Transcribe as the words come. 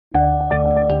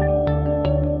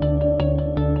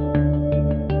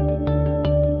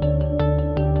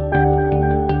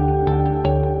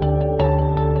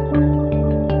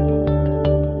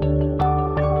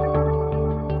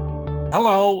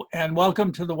and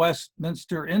welcome to the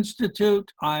Westminster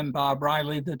Institute. I'm Bob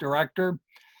Riley, the director,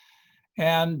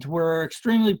 and we're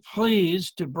extremely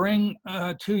pleased to bring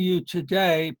to you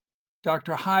today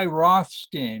Dr. Hy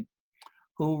Rothstein,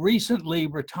 who recently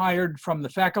retired from the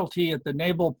faculty at the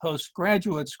Naval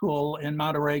Postgraduate School in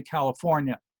Monterey,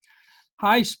 California.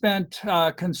 Hy spent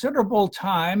considerable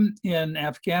time in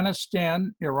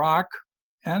Afghanistan, Iraq,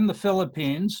 and the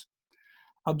Philippines,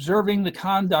 observing the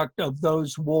conduct of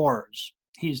those wars.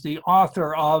 He's the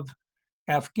author of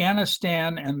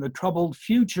Afghanistan and the Troubled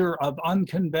Future of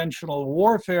Unconventional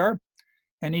Warfare,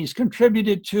 and he's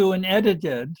contributed to and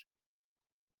edited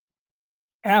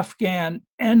Afghan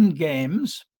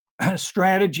Endgames,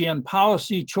 Strategy and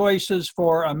Policy Choices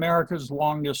for America's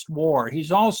Longest War.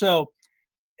 He's also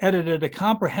edited a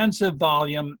comprehensive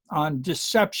volume on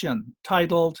deception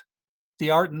titled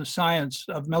The Art and the Science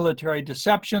of Military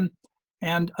Deception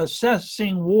and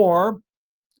Assessing War,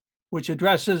 which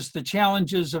addresses the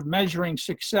challenges of measuring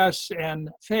success and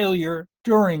failure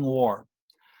during war.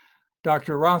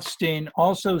 Dr. Rothstein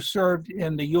also served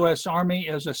in the U.S. Army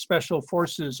as a Special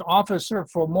Forces officer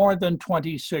for more than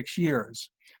 26 years.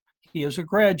 He is a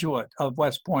graduate of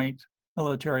West Point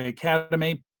Military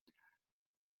Academy.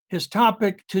 His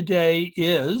topic today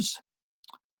is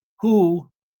Who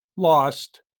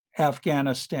Lost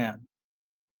Afghanistan?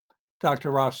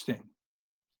 Dr. Rothstein.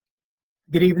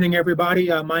 Good evening, everybody.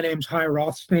 My name's Hy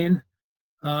Rothstein,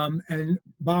 and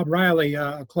Bob Riley,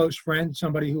 a close friend,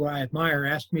 somebody who I admire,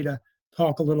 asked me to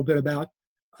talk a little bit about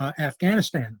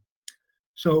Afghanistan.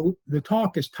 So the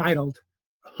talk is titled,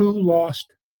 Who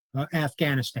Lost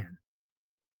Afghanistan?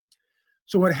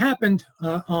 So what happened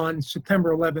on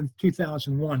September 11th,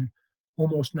 2001,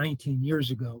 almost 19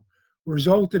 years ago,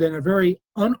 resulted in a very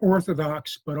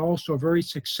unorthodox but also very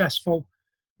successful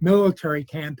military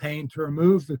campaign to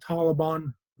remove the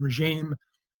Taliban regime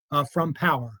from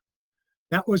power.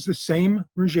 That was the same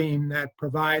regime that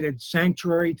provided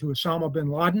sanctuary to Osama bin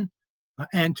Laden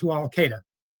and to Al-Qaeda.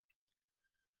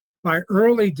 By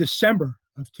early December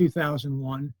of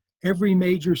 2001, every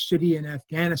major city in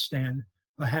Afghanistan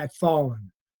had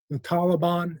fallen. The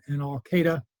Taliban and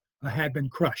Al-Qaeda had been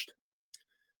crushed.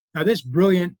 Now, this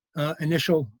brilliant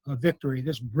initial victory,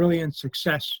 this brilliant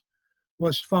success,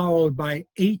 was followed by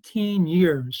 18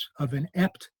 years of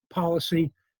inept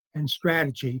policy and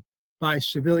strategy by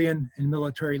civilian and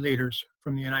military leaders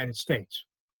from the United States.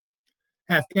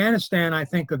 Afghanistan, I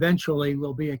think, eventually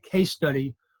will be a case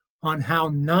study on how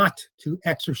not to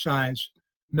exercise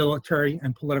military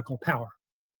and political power.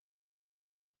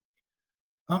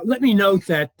 Let me note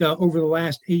that over the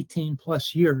last 18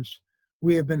 plus years,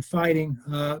 we have been fighting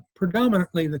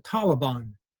predominantly the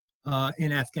Taliban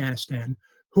in Afghanistan,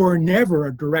 who are never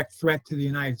a direct threat to the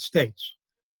United States.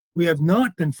 We have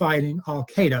not been fighting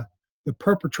Al-Qaeda, the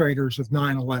perpetrators of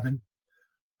 9/11,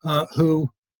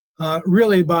 who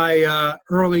really by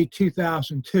early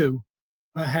 2002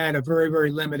 had a very, very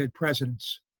limited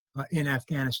presence in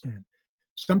Afghanistan.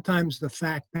 Sometimes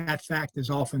that fact is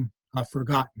often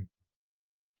forgotten.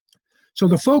 So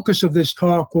the focus of this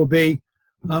talk will be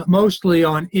mostly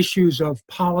on issues of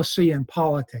policy and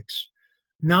politics,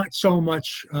 not so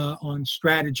much on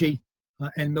strategy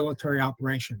and military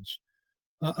operations.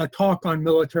 A talk on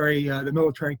the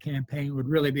military campaign would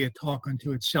really be a talk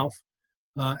unto itself,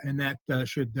 and that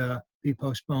should be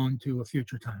postponed to a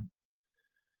future time.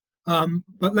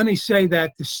 But let me say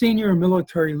that the senior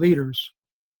military leaders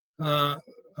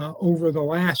over the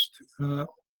last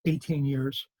 18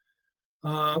 years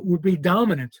would be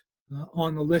dominant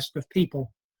on the list of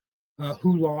people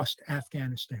who lost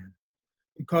Afghanistan,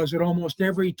 because at almost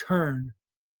every turn,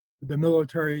 the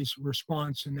military's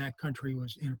response in that country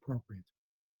was inappropriate.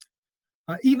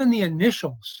 Even the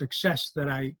initial success that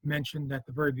I mentioned at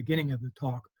the very beginning of the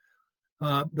talk,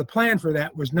 the plan for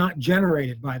that was not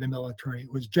generated by the military.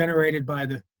 It was generated by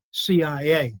the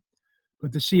CIA,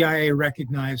 but the CIA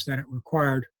recognized that it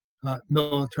required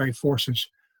military forces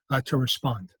to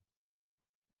respond.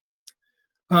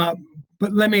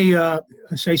 But let me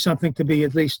say something to be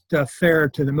at least fair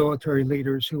to the military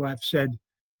leaders who I've said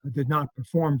did not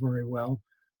perform very well.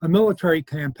 A military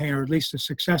campaign, or at least a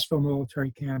successful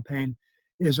military campaign,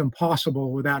 is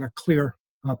impossible without a clear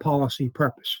policy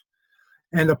purpose.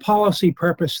 And a policy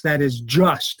purpose that is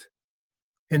just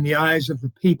in the eyes of the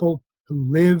people who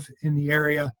live in the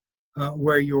area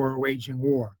where you are waging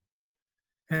war.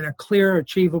 And a clear,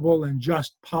 achievable, and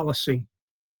just policy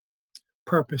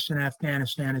purpose in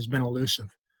Afghanistan has been elusive,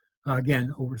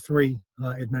 again, over 3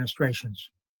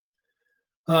 administrations.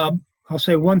 I'll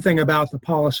say one thing about the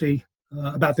policy,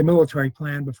 about the military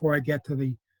plan before I get to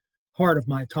the heart of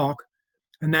my talk,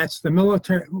 and that's the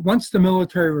military. Once the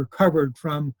military recovered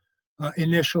from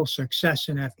initial success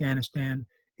in Afghanistan,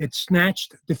 it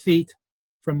snatched defeat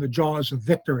from the jaws of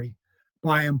victory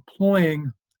by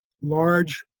employing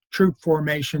large troop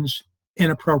formations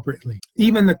inappropriately.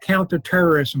 Even the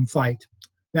counterterrorism fight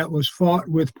that was fought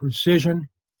with precision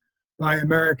by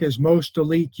America's most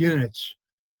elite units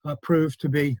proved to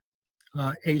be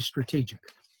astrategic.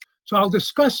 So I'll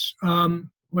discuss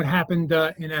what happened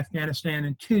in Afghanistan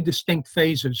in two distinct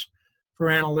phases for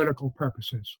analytical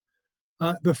purposes.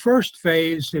 The first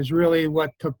phase is really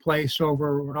what took place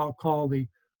over what I'll call the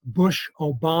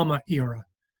Bush-Obama era,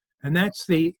 and that's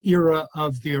the era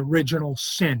of the original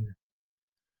sin.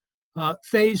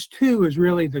 Phase two is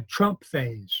really the Trump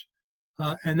phase,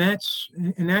 and that's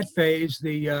in that phase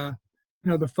the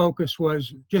focus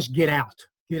was just get out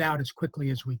as quickly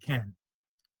as we can.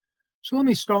 So let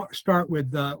me start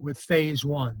with phase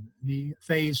one, the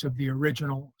phase of the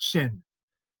original sin,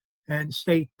 and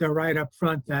state right up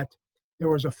front that there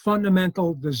was a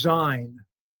fundamental design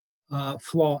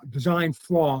flaw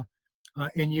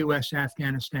in U.S.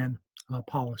 Afghanistan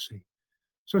policy.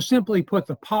 So simply put,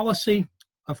 the policy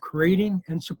of creating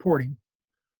and supporting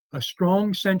a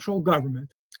strong central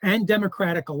government and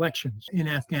democratic elections in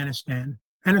Afghanistan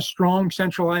and a strong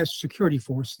centralized security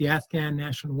force, the Afghan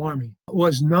National Army,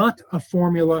 was not a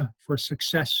formula for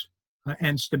success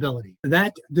and stability.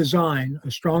 That design, a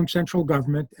strong central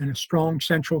government and a strong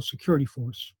central security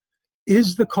force,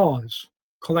 is the cause,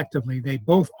 collectively, they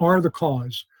both are the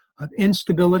cause of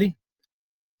instability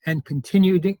and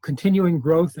continuing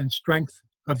growth and strength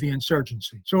of the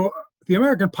insurgency. So the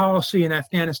American policy in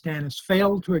Afghanistan has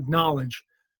failed to acknowledge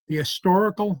the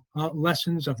historical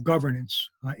lessons of governance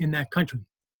in that country.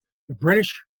 The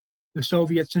British, the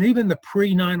Soviets, and even the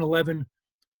pre-9/11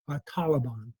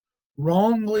 Taliban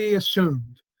wrongly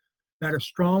assumed that a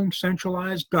strong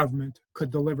centralized government could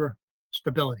deliver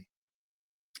stability.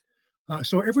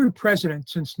 So every president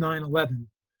since 9/11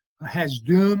 has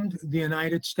doomed the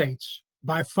United States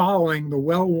by following the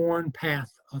well-worn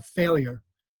path of failure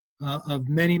of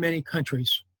many, many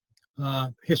countries'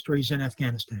 histories in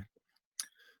Afghanistan.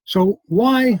 So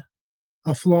why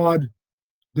a flawed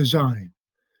design?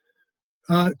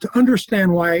 To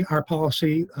understand why our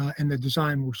policy and the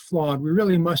design was flawed, we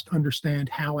really must understand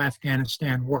how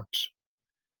Afghanistan works.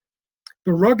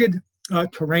 The rugged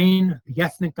terrain, the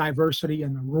ethnic diversity,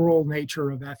 and the rural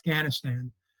nature of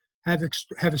Afghanistan have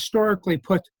historically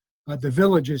put the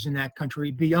villages in that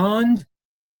country beyond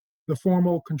the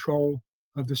formal control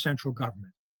of the central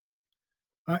government.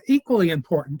 Equally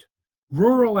important,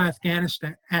 rural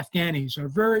Afghanis are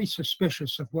very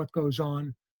suspicious of what goes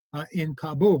on in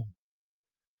Kabul.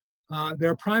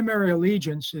 Their primary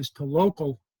allegiance is to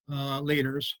local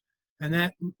leaders, and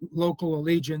that local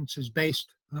allegiance is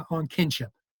based on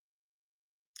kinship.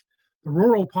 The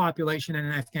rural population in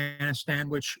Afghanistan,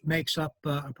 which makes up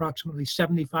approximately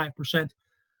 75%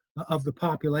 of the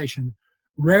population,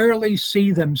 rarely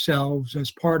see themselves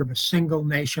as part of a single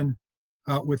nation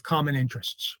with common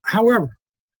interests. However,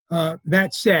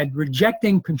 that said,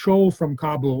 rejecting control from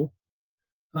Kabul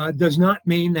does not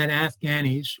mean that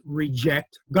Afghanis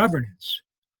reject governance.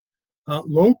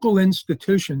 Local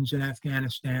institutions in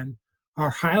Afghanistan are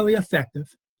highly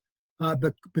effective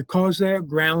because they are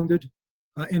grounded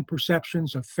in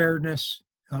perceptions of fairness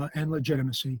and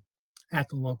legitimacy at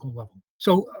the local level.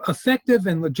 So effective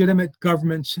and legitimate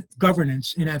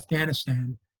governance in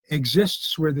Afghanistan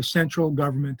exists where the central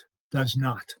government does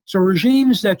not. So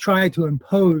regimes that try to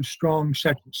impose strong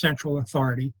central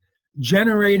authority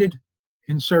generated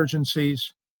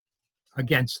insurgencies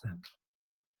against them.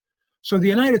 So the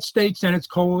United States and its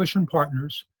coalition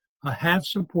partners have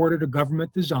supported a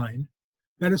government design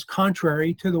that is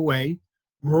contrary to the way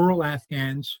rural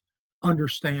Afghans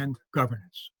understand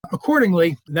governance.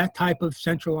 Accordingly, that type of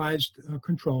centralized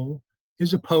control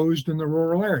is opposed in the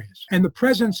rural areas. And the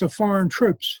presence of foreign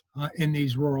troops in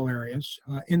these rural areas,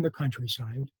 in the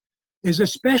countryside, is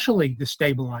especially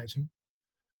destabilizing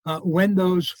when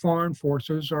those foreign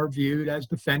forces are viewed as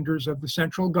defenders of the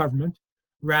central government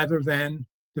rather than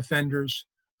defenders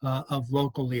of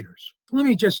local leaders. Let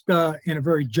me just, in a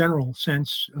very general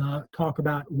sense, talk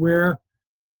about where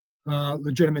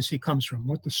legitimacy comes from,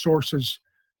 what the sources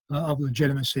of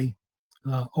legitimacy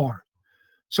are.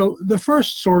 So the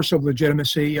first source of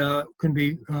legitimacy can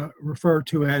be referred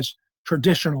to as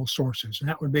traditional sources, and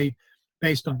that would be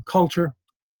based on culture,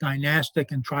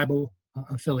 dynastic, and tribal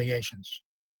affiliations.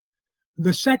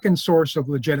 The second source of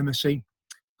legitimacy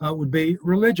would be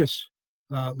religious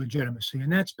legitimacy,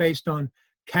 and that's based on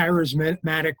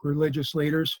charismatic religious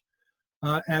leaders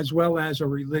as well as a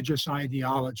religious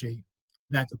ideology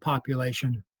that the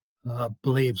population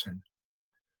believes in.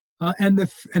 And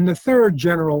the third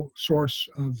general source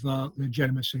of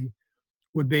legitimacy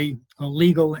would be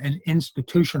legal and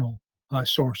institutional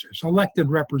sources, elected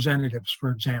representatives,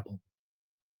 for example.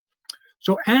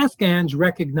 So Afghans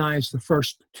recognize the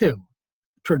first two,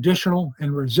 traditional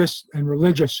and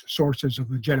religious sources of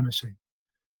legitimacy.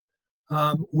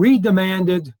 We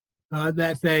demanded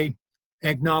that they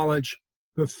acknowledge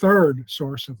the third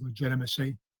source of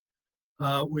legitimacy,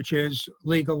 which is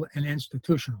legal and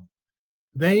institutional.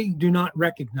 They do not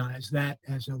recognize that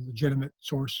as a legitimate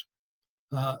source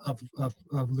of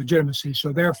legitimacy.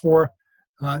 So therefore,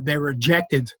 they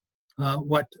rejected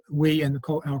what we and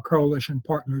our coalition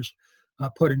partners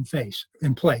put in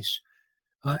place.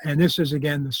 And this is,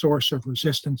 again, the source of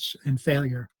resistance and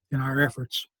failure in our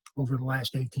efforts over the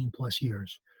last 18 plus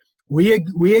years. We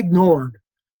ignored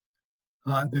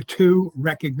the two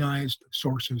recognized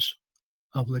sources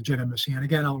of legitimacy. And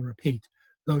again, I'll repeat,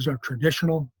 those are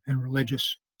traditional and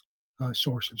religious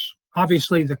sources.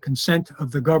 Obviously, the consent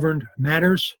of the governed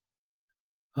matters,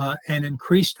 and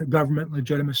increased government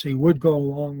legitimacy would go a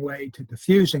long way to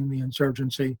diffusing the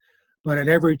insurgency, but at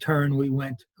every turn we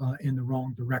went in the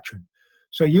wrong direction.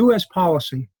 So U.S.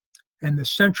 policy and the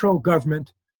central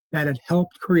government that it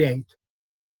helped create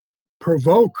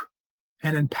provoke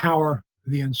and empower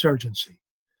the insurgency.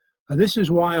 This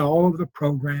is why all of the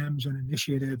programs and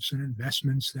initiatives and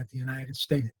investments that the United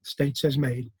States has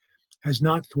made has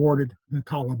not thwarted the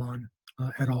Taliban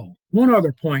at all. One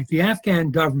other point, the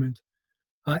Afghan government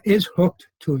is hooked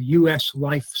to a U.S.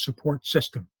 life support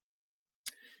system.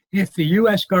 If the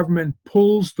U.S. government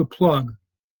pulls the plug,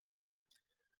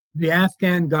 the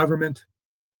Afghan government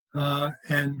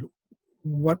and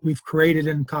what we've created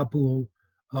in Kabul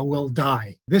will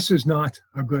die. This is not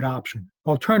a good option.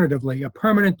 Alternatively, a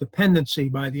permanent dependency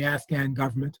by the Afghan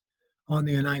government on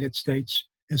the United States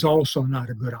is also not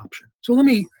a good option. So let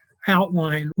me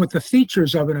outline what the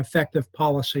features of an effective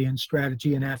policy and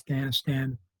strategy in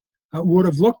Afghanistan would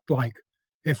have looked like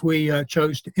if we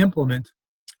chose to implement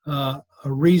a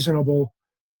reasonable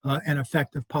and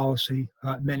effective policy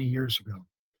many years ago.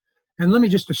 And let me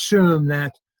just assume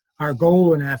that our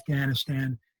goal in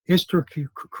Afghanistan is to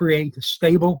create a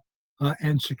stable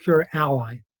and secure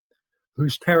ally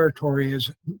whose territory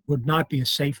would not be a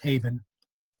safe haven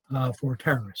for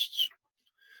terrorists.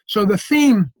 So the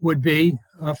theme would be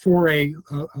for a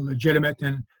legitimate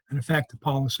and an effective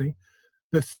policy.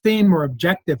 The theme or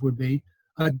objective would be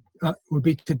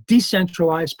to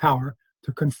decentralize power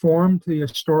to conform to the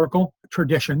historical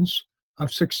traditions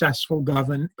of successful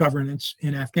governance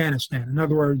in Afghanistan. In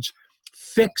other words,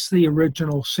 fix the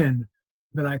original sin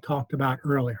that I talked about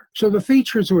earlier. So the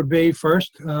features would be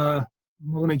first, let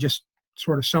me just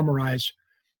sort of summarize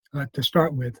to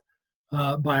start with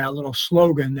by a little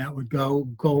slogan that would go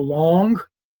long,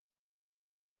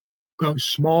 go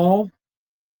small,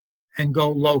 and go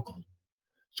local.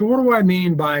 So what do I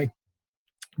mean by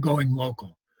going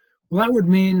local? Well, that would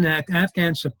mean that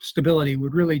Afghan stability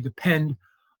would really depend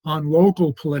on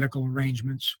local political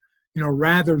arrangements,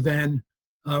 rather than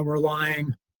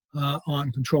relying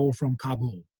on control from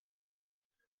Kabul.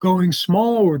 Going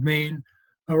small would mean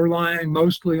relying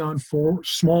mostly on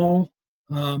small,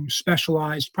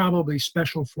 specialized, probably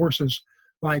special forces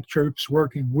like troops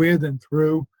working with and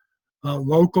through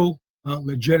local,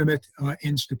 legitimate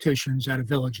institutions at a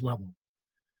village level.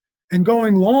 And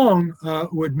going long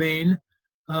would mean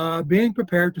being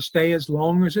prepared to stay as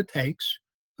long as it takes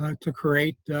to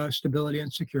create stability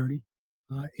and security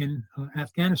in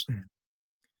Afghanistan.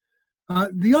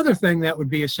 The other thing that would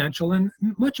be essential, and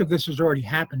much of this has already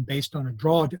happened based on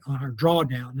our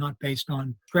drawdown, not based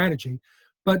on strategy,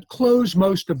 but close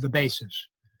most of the bases.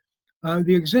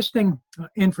 The existing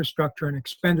infrastructure and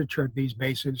expenditure at these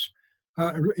bases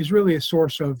is really a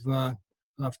source of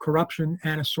corruption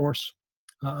and a source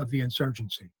of the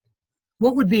insurgency.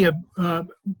 What would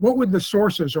the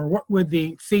sources or what would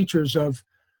the features of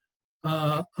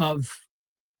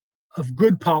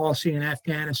good policy in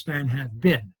Afghanistan have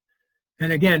been?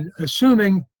 And again,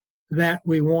 assuming that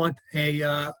we want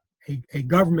a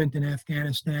government in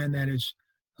Afghanistan that is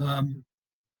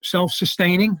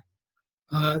self-sustaining,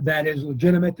 that is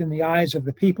legitimate in the eyes of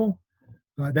the people,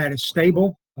 that is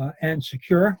stable and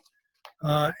secure,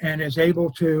 and is able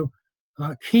to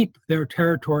keep their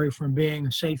territory from being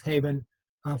a safe haven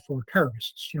for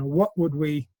terrorists. What would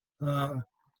we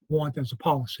want as a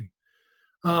policy?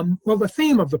 Well, the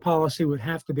theme of the policy would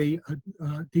have to be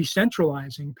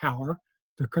decentralizing power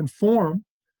to conform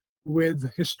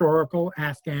with historical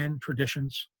Afghan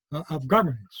traditions of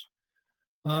governance.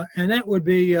 And that would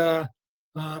be,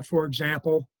 for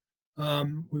example,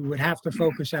 we would have to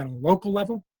focus at a local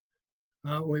level.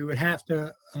 We would have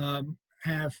to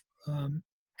have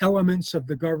elements of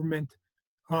the government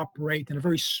operate in a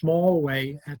very small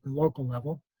way at the local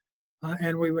level,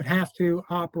 and we would have to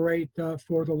operate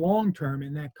for the long term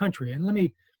in that country. And let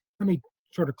me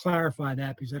sort of clarify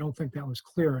that because I don't think that was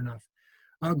clear enough.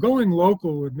 Going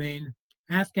local would mean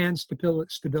Afghan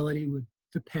stability would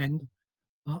depend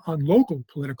on local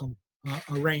political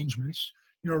arrangements,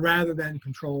 rather than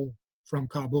control from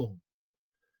Kabul.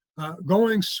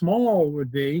 Going small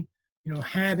would be,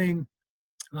 having,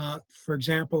 for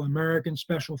example, American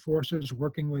special forces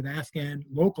working with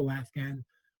local Afghan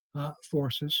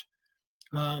forces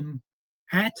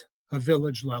at a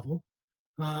village level,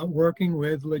 working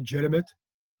with legitimate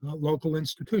local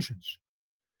institutions.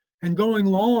 And going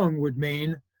long would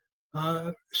mean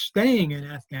staying in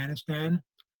Afghanistan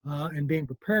and being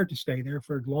prepared to stay there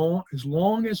for as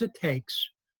long as it takes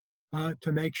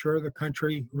to make sure the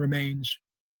country remains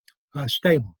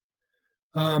stable.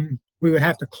 We would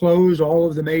have to close all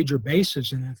of the major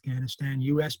bases in Afghanistan,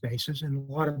 U.S. bases, and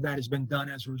a lot of that has been done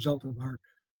as a result of our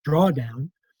drawdown.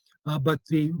 But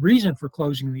the reason for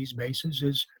closing these bases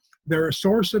is they're a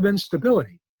source of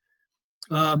instability.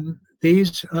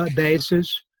 These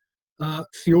bases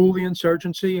fuel the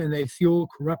insurgency and they fuel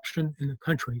corruption in the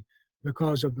country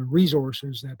because of the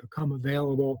resources that become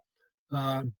available,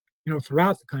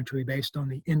 throughout the country based on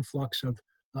the influx of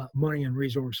money and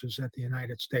resources that the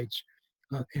United States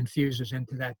infuses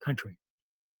into that country.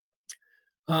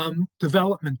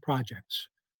 Development projects.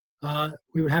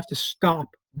 We would have to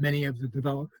stop many of the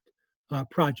development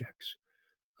projects,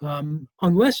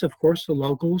 unless, of course, the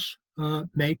locals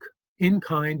make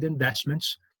in-kind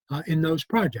investments in those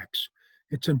projects.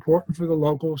 It's important for the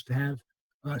locals to have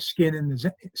skin in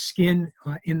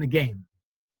the game.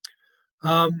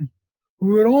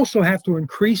 We would also have to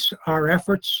increase our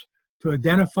efforts to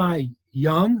identify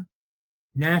young,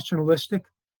 nationalistic,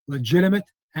 legitimate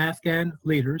Afghan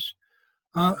leaders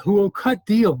who will cut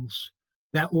deals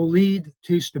that will lead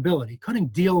to stability. Cutting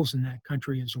deals in that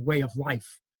country is a way of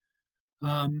life.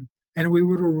 And we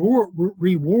would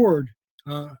reward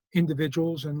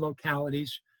individuals and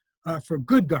localities for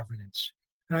good governance.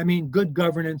 And I mean good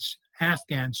governance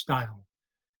Afghan style.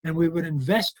 And we would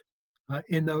invest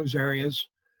in those areas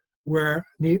where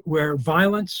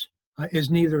violence is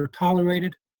neither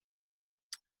tolerated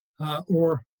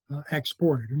or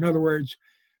exported. In other words,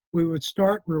 we would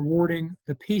start rewarding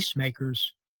the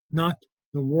peacemakers, not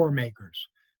the war makers.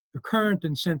 The current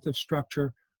incentive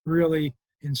structure really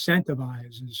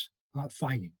incentivizes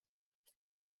fighting.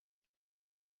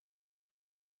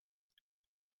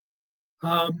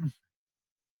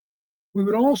 We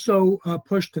would also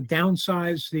push to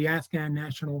downsize the Afghan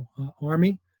National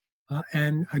Army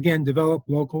and again develop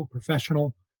local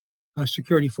professional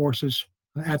security forces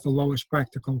at the lowest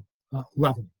practical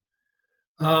level.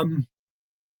 But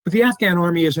the Afghan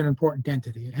army is an important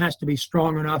entity. It has to be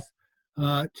strong enough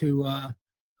to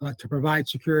provide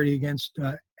security against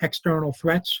external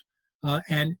threats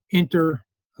and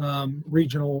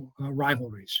inter-regional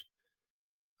rivalries.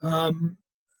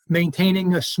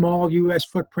 Maintaining a small U.S.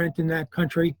 footprint in that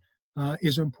country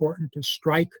is important to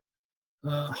strike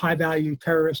high-value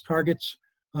terrorist targets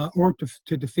or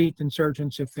to defeat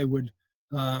insurgents if they would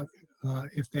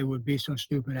be so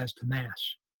stupid as to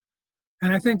mass.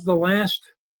 And I think the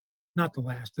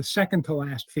second to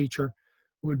last feature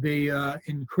would be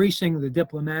increasing the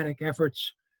diplomatic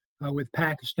efforts with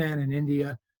Pakistan and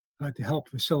India to help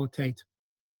facilitate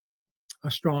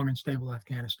a strong and stable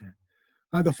Afghanistan.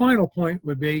 The final point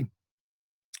would be,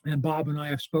 and Bob and I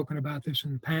have spoken about this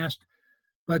in the past,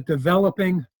 but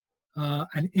developing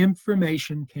an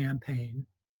information campaign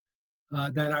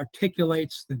that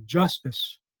articulates the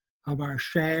justice of our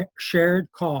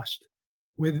shared cost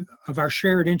of our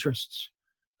shared interests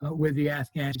with the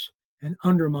Afghans and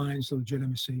undermines the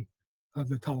legitimacy of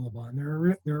the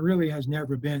Taliban. There really has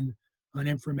never been an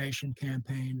information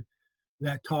campaign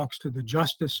that talks to the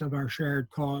justice of our shared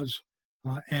cause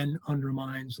and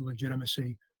undermines the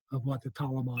legitimacy of what the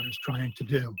Taliban is trying to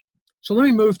do. So let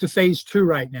me move to phase 2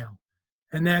 right now,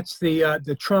 and that's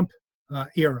the Trump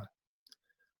era.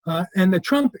 And the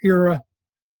Trump era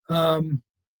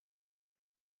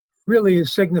really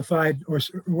is signified, or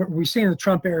what we see in the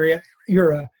Trump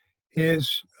era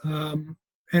is an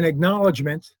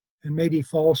acknowledgement, and maybe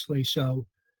falsely so,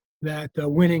 that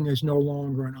winning is no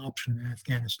longer an option in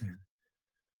Afghanistan.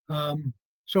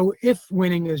 So if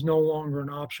winning is no longer an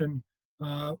option,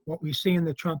 what we see in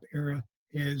the Trump era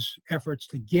is efforts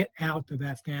to get out of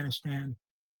Afghanistan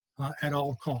at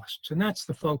all costs. And that's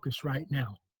the focus right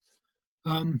now.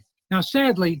 Now,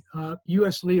 sadly,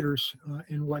 U.S. leaders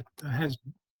in what has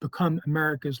become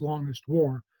America's longest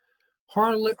war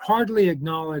hardly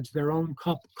acknowledge their own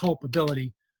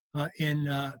culpability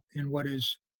in what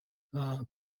is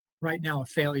right now a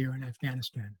failure in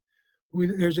Afghanistan.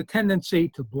 There's a tendency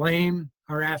to blame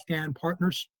our Afghan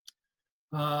partners.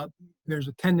 There's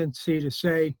a tendency to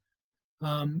say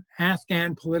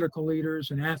Afghan political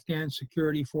leaders and Afghan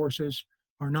security forces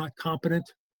are not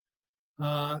competent.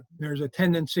 There's a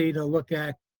tendency to look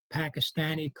at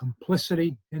Pakistani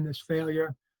complicity in this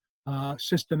failure,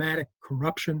 systematic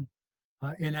corruption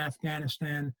in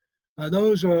Afghanistan.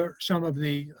 Those are some of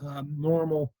the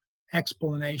normal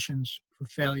explanations for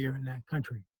failure in that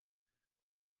country.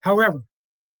 However,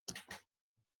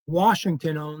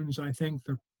 Washington owns, I think,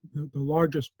 the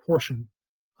largest portion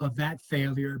of that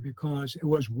failure, because it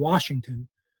was Washington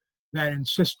that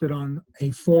insisted on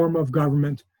a form of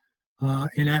government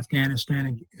in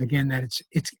Afghanistan, again,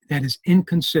 that is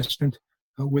inconsistent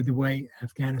with the way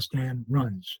Afghanistan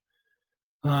runs.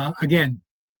 Again,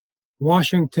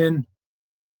 Washington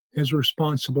is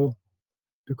responsible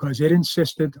because it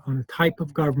insisted on a type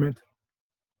of government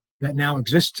that now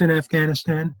exists in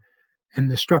Afghanistan and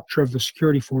the structure of the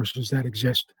security forces that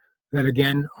exist that,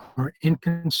 again, are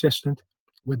inconsistent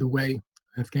with the way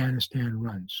Afghanistan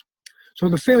runs. So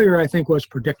the failure, I think, was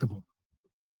predictable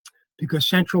because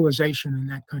centralization in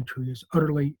that country is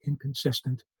utterly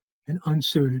inconsistent and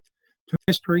unsuited to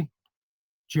history,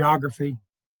 geography,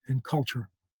 and culture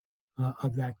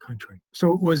of that country.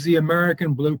 So it was the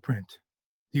American blueprint,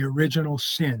 the original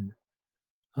sin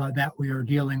that we are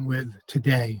dealing with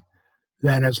today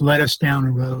that has led us down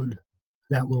a road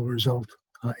that will result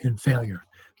in failure.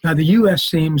 Now, the U.S.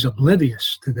 seems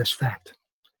oblivious to this fact,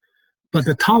 but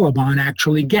the Taliban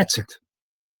actually gets it.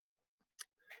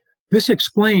 This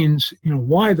explains,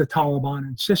 why the Taliban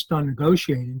insist on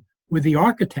negotiating with the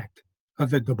architect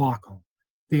of the debacle,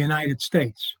 the United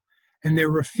States, and they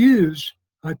refuse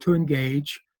to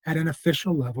engage at an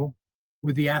official level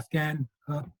with the Afghan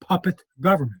puppet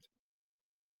government.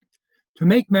 To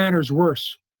make matters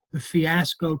worse, the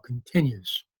fiasco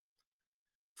continues.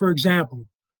 For example,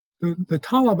 the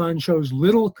Taliban shows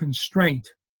little constraint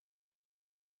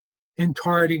in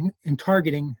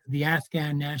targeting the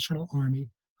Afghan National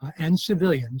Army and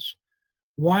civilians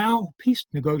while peace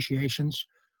negotiations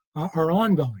are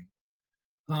ongoing.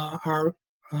 Our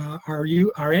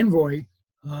envoy,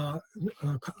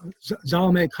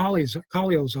 Zalmay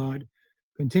Khalilzad,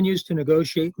 continues to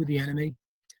negotiate with the enemy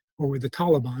or with the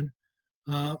Taliban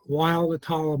while the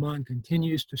Taliban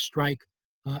continues to strike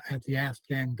at the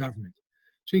Afghan government.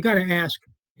 So you got to ask,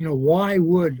 why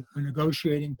would a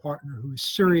negotiating partner who is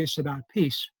serious about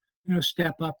peace,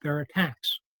 step up their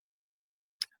attacks?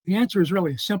 The answer is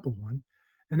really a simple one,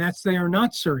 and that's they are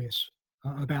not serious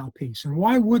about peace. And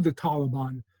why would the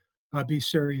Taliban be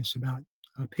serious about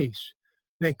peace?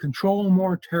 They control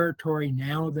more territory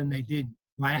now than they did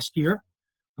last year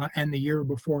and the year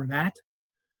before that.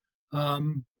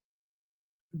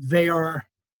 They are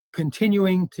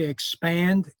continuing to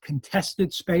expand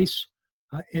contested space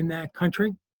in that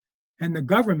country, and the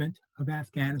government of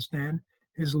Afghanistan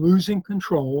is losing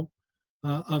control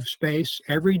of space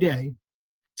every day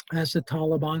as the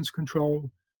Taliban's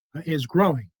control is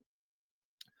growing.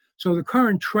 So the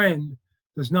current trend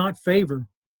does not favor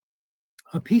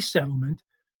a peace settlement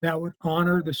that would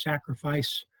honor the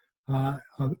sacrifices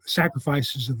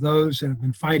of those that have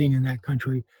been fighting in that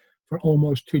country for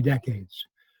almost 2 decades.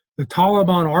 The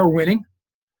Taliban are winning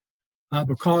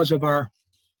because of our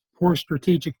poor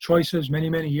strategic choices many,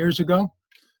 many years ago.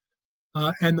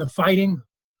 And the fighting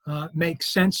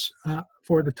makes sense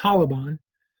for the Taliban.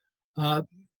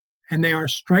 And they are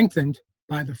strengthened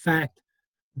by the fact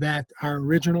that our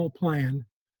original plan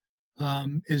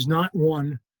is not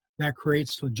one that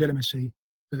creates legitimacy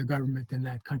for the government in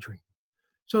that country.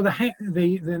 So the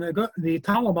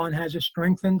Taliban has a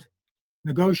strengthened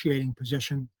negotiating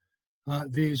position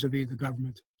vis-a-vis the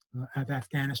government of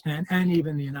Afghanistan and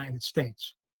even the United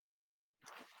States.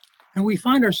 And we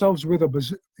find ourselves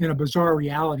in a bizarre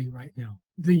reality right now.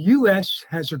 The U.S.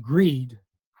 has agreed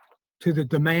to the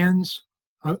demands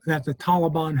that the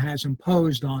Taliban has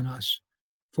imposed on us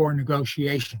for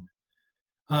negotiation.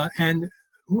 And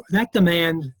that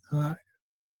demand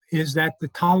is that the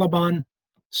Taliban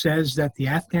says that the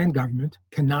Afghan government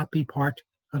cannot be part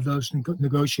of those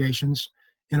negotiations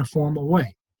in a formal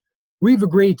way. We've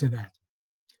agreed to that.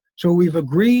 So we've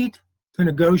agreed to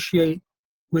negotiate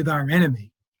with our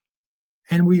enemy,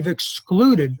 and we've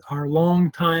excluded our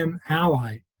longtime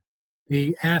ally,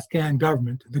 the Afghan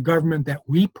government, the government that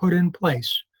we put in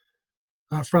place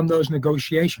from those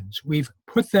negotiations. We've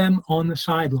put them on the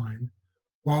sideline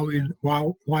while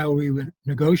we would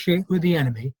negotiate with the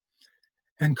enemy.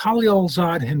 And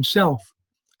Khalilzad himself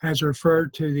has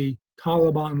referred to the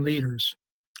Taliban leaders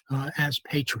as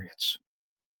patriots.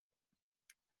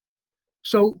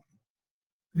 So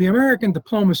the American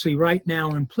diplomacy right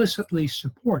now implicitly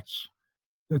supports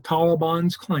the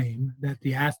Taliban's claim that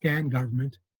the Afghan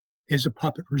government is a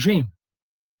puppet regime.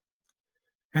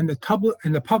 And the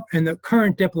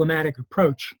current diplomatic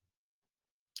approach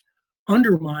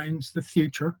undermines the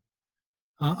future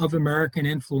of American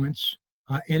influence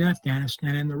in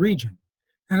Afghanistan and the region.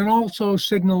 And it also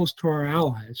signals to our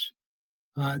allies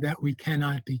that we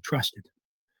cannot be trusted.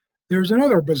 There's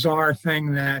another bizarre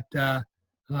thing that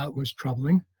was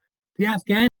troubling. The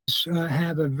Afghans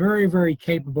have a very, very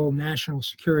capable national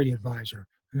security advisor,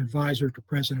 an advisor to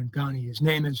President Ghani. His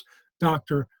name is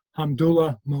Dr.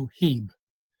 Hamdullah Mohib.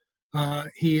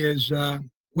 He is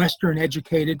Western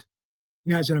educated.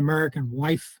 He has an American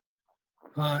wife.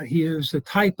 He is the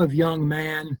type of young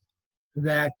man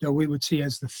that we would see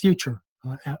as the future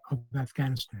of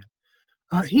Afghanistan.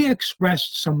 He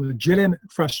expressed some legitimate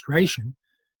frustration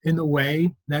in the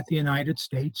way that the United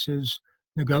States is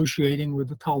negotiating with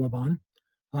the Taliban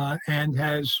and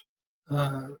has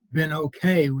been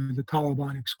okay with the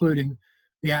Taliban excluding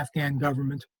the Afghan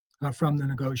government from the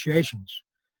negotiations.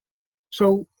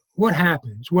 So what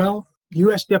happens? Well,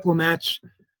 U.S. diplomats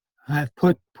have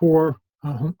put poor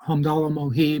Hamdullah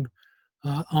Mohib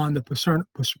on the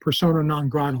persona non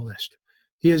grata list.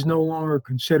 He is no longer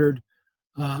considered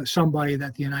somebody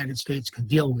that the United States can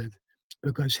deal with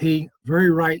because he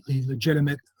very rightly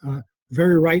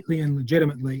and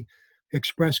legitimately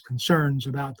expressed concerns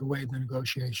about the way the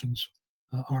negotiations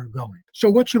are going. So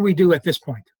what should we do at this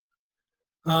point?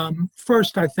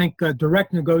 First, I think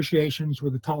direct negotiations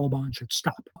with the Taliban should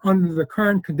stop. Under the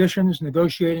current conditions,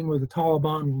 negotiating with the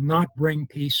Taliban will not bring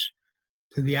peace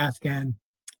to the Afghan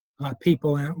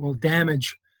people, and it will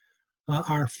damage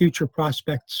our future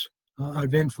prospects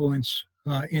of influence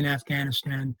in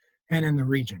Afghanistan and in the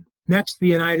region. Next, the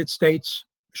United States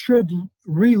should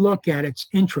relook at its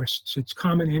interests, its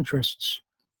common interests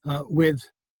with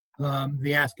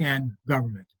the Afghan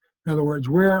government. In other words,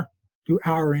 where do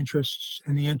our interests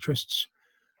and the interests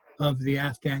of the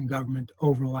Afghan government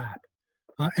overlap?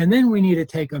 And then we need to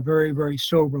take a very, very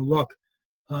sober look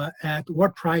at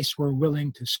what price we're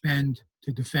willing to spend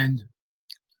to defend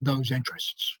those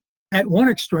interests. At one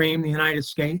extreme, the United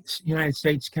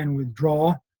States can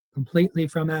withdraw completely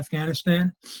from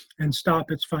Afghanistan and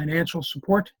stop its financial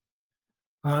support.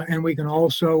 And we can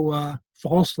also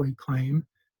falsely claim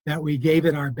that we gave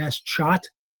it our best shot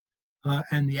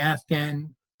and the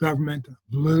Afghan government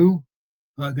blew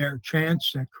their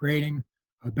chance at creating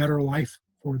a better life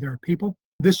for their people.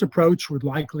 This approach would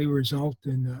likely result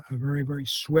in a very, very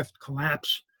swift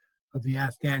collapse of the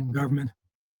Afghan government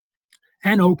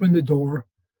and open the door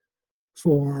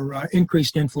for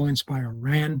increased influence by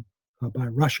Iran, by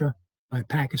Russia, by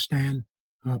Pakistan,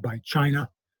 by China.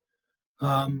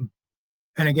 And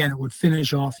again, it would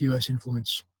finish off U.S.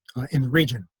 influence in the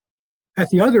region. At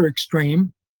the other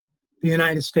extreme, the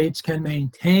United States can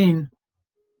maintain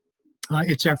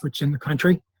its efforts in the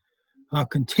country,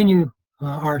 continue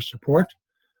our support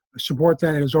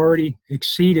that has already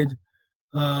exceeded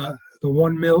the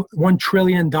 $1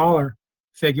 trillion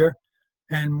figure,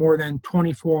 and more than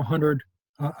 2,400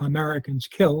 Americans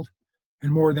killed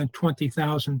and more than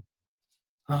 20,000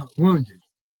 wounded.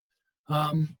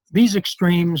 These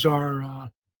extremes are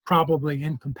probably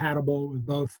incompatible with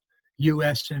both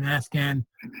U.S. and Afghan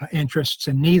interests,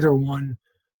 and neither one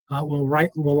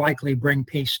will likely bring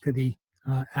peace to the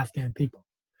Afghan people.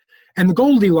 And the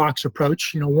Goldilocks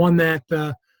approach, one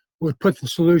that would put the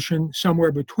solution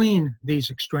somewhere between these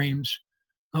extremes,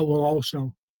 will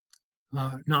also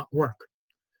not work.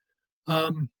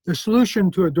 The solution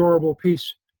to a durable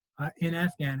peace in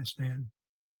Afghanistan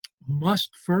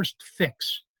must first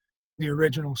fix the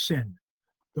original sin,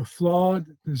 the flawed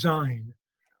design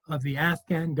of the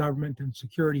Afghan government and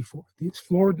security force, this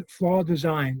flawed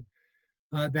design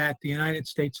that the United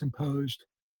States imposed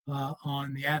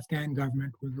on the Afghan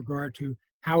government with regard to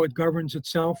how it governs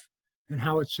itself and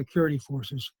how its security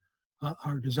forces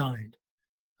are designed,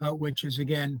 which is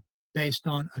again based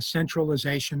on a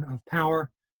centralization of power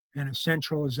and a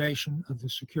centralization of the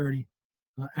security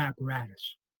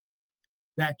apparatus.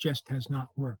 That just has not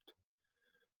worked.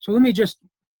 So let me just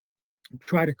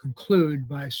try to conclude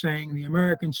by saying the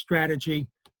American strategy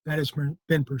that has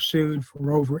been pursued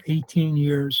for over 18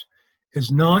 years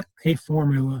is not a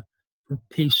formula for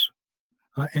peace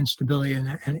and stability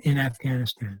in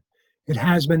Afghanistan. It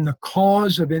has been the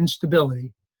cause of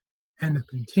instability and the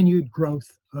continued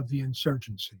growth of the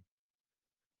insurgency.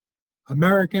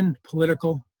 American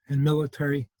political and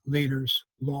military leaders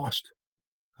lost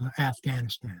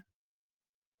Afghanistan.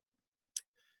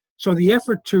 So the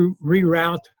effort to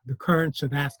reroute the currents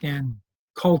of Afghan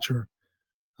culture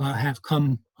have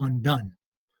come undone.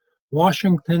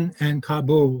 Washington and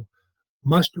Kabul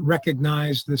must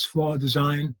recognize this flawed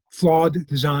design,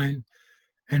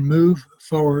 and move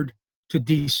forward to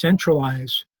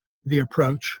decentralize the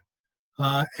approach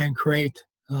and create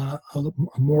a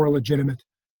more legitimate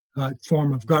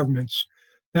form of governance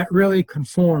that really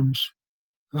conforms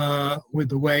with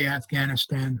the way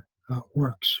Afghanistan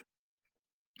works.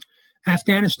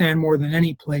 Afghanistan, more than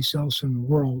any place else in the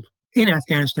world, in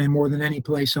Afghanistan, more than any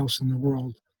place else in the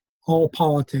world, all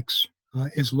politics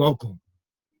is local.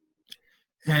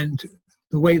 And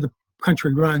the way the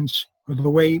country runs, or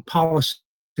the way policy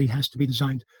has to be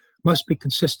designed, must be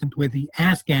consistent with the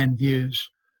Afghan views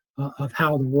of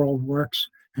how the world works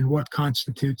and what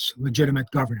constitutes legitimate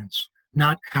governance,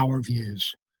 not our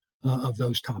views of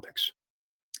those topics.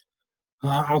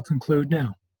 I'll conclude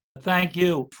now. Thank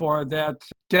you for that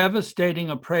devastating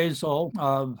appraisal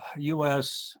of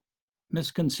U.S.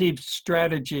 misconceived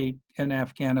strategy in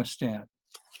Afghanistan.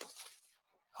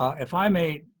 If I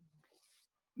may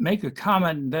make a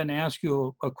comment and then ask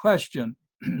you a question.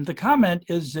 The comment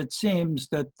is, it seems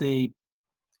that the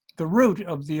root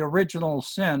of the original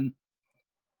sin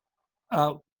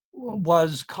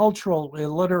was cultural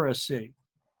illiteracy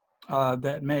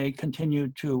that may continue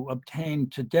to obtain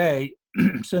today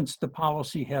since the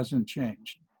policy hasn't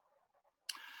changed.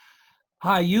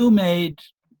 Hi, you made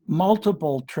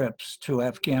multiple trips to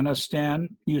Afghanistan.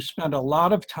 You spent a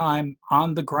lot of time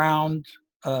on the ground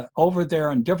over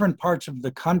there in different parts of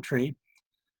the country,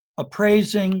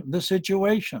 appraising the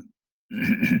situation.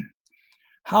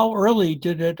 How early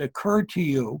did it occur to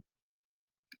you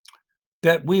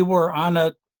that we were on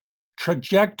a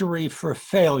trajectory for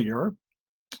failure?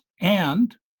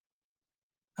 And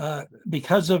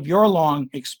because of your long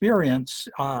experience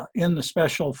in the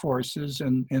special forces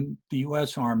and in the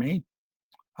US Army,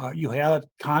 you had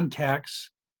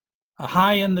contacts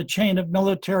high in the chain of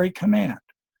military command.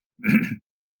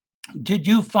 Did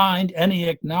you find any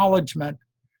acknowledgement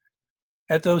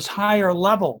at those higher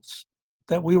levels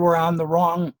that we were on the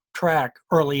wrong track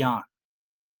early on?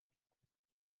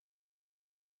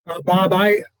 Bob,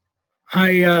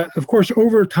 of course,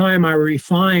 over time, I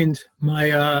refined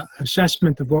my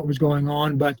assessment of what was going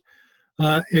on, but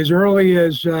as early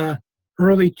as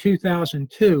early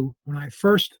 2002, when I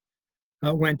first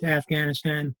went to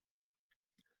Afghanistan,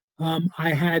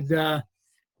 I had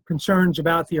concerns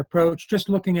about the approach, just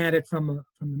looking at it from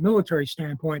the military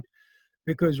standpoint,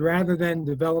 because rather than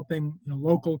developing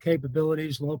local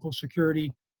capabilities, local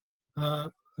security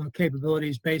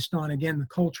capabilities based on, again, the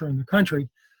culture in the country,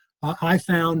 I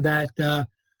found that the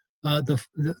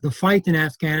fight in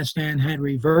Afghanistan had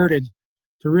reverted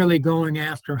to really going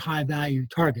after high-value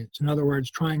targets. In other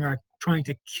words, trying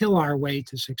to kill our way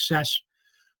to success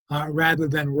rather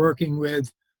than working with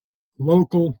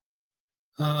local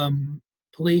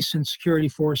police and security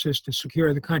forces to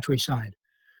secure the countryside.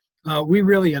 We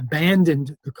really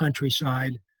abandoned the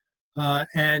countryside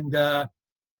and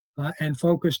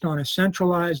focused on a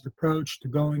centralized approach to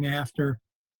going after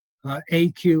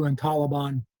AQ and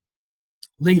Taliban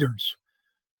leaders.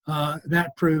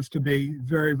 That proved to be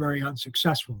very, very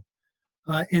unsuccessful.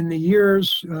 In the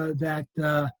years that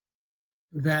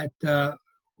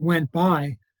went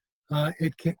by,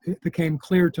 it became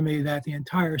clear to me that the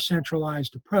entire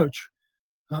centralized approach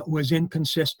was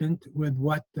inconsistent with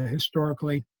what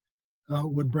historically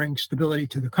would bring stability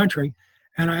to the country.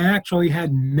 And I actually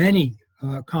had many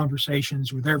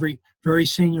conversations with very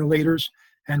senior leaders,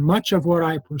 and much of what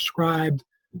I prescribed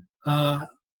in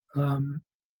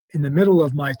the middle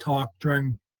of my talk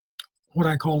during what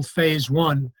I called phase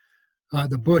one,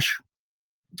 the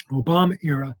Bush-Obama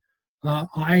era,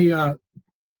 I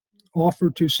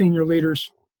offered to senior leaders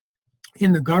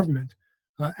in the government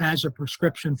as a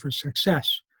prescription for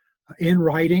success in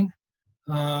writing,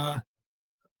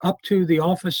 up to the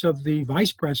office of the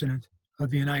Vice President of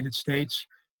the United States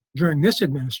during this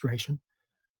administration.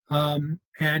 And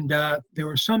there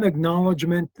was some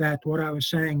acknowledgement that what I was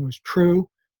saying was true,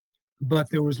 but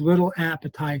there was little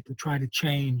appetite to try to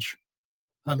change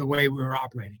the way we were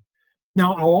operating.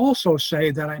 Now, I'll also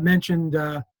say that I mentioned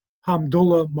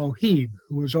Hamdullah Mohib,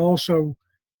 who was also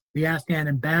the Afghan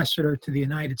ambassador to the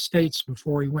United States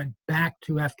before he went back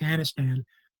to Afghanistan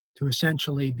to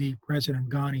essentially be President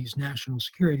Ghani's national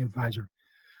security advisor.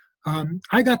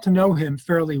 I got to know him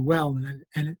fairly well,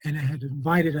 and I had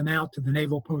invited him out to the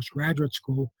Naval Postgraduate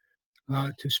School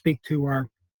to speak to our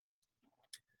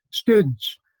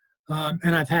students.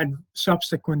 And I've had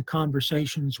subsequent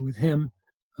conversations with him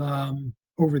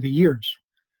over the years.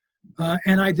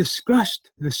 And I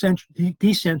discussed the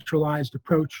decentralized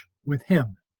approach with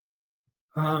him.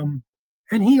 And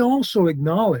he also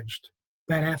acknowledged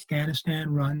that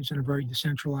Afghanistan runs in a very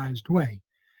decentralized way.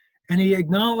 And he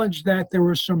acknowledged that there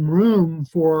was some room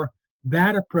for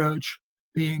that approach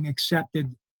being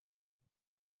accepted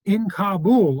in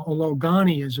Kabul, although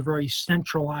Ghani is a very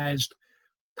centralized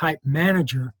type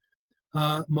manager.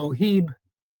 Mohib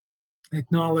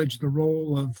acknowledged the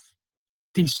role of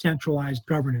decentralized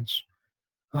governance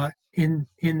in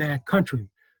that country.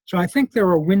 So I think there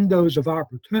are windows of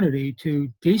opportunity to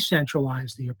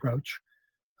decentralize the approach,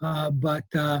 but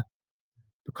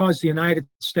because the United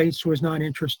States was not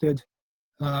interested,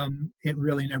 it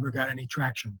really never got any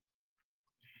traction.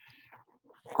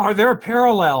 Are there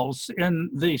parallels in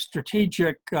the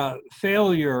strategic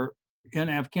failure in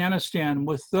Afghanistan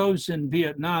with those in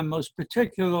Vietnam, most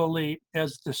particularly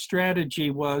as the strategy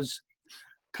was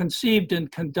conceived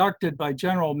and conducted by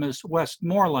General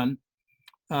Westmoreland,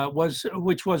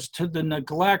 which was to the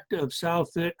neglect of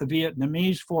South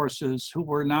Vietnamese forces who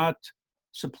were not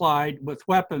supplied with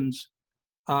weapons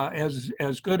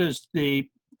as good as the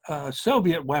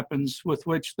Soviet weapons with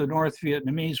which the North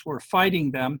Vietnamese were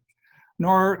fighting them,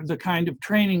 nor the kind of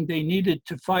training they needed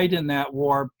to fight in that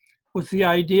war, with the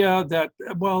idea that,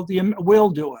 well, we'll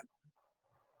do it.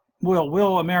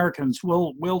 We'll Americans,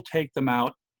 we'll take them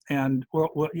out, and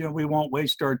we won't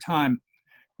waste our time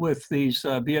with these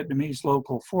Vietnamese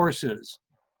local forces.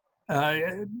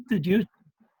 Do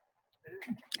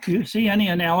you see any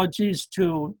analogies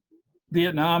to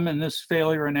Vietnam and this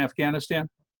failure in Afghanistan?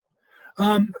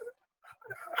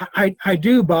 I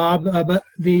do, Bob, but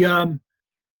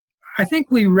I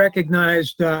think we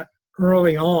recognized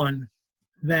early on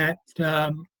that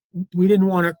we didn't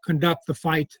want to conduct the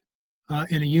fight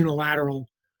in a unilateral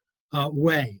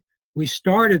way. We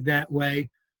started that way,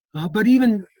 but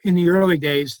even in the early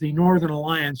days, the Northern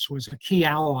Alliance was a key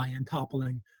ally in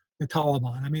toppling the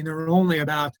Taliban. I mean, there were only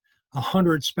about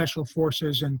 100 special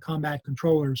forces and combat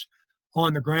controllers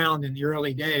on the ground in the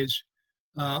early days,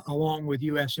 along with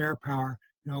U.S. air power.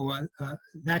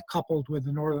 That coupled with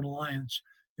the Northern Alliance,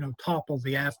 toppled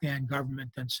the Afghan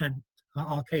government and sent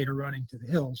Al-Qaeda running to the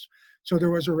hills. So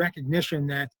there was a recognition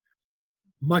that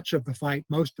most of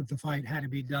the fight had to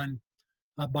be done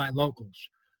by locals.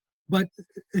 But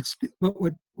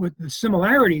with the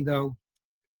similarity, though,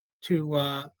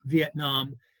 to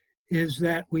Vietnam is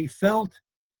that we felt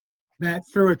that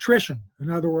through attrition, in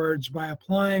other words, by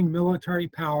applying military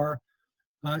power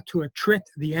to attrit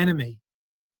the enemy,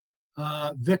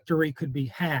 victory could be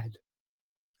had.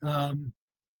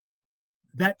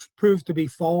 That proved to be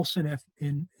false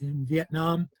in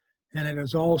Vietnam, and it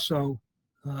is also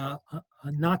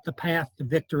not the path to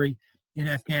victory in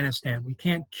Afghanistan. We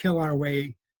can't kill our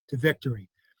way to victory.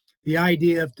 The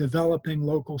idea of developing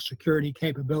local security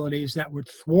capabilities that would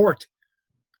thwart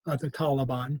the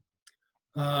Taliban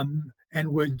and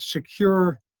would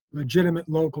secure legitimate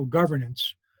local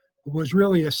governance was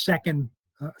really a second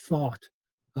thought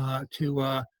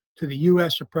to the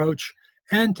U.S. approach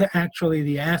and to actually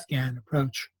the Afghan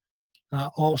approach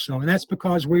also. And that's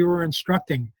because we were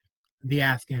instructing the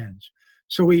Afghans.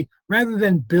 So we, rather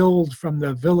than build from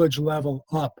the village level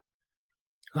up,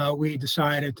 we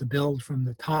decided to build from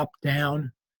the top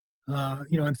down.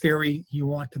 In theory, you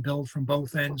want to build from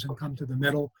both ends and come to the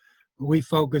middle. We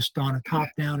focused on a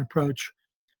top-down approach,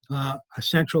 a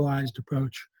centralized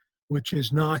approach, which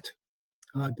is not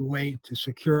the way to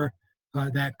secure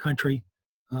that country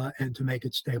and to make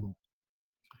it stable.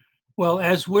 Well,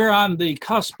 as we're on the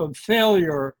cusp of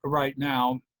failure right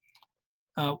now,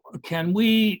 can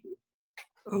we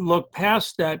look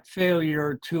past that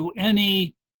failure to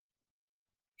any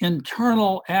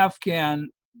internal Afghan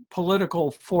political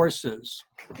forces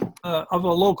of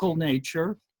a local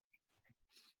nature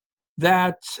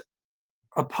that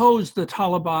oppose the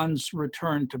Taliban's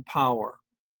return to power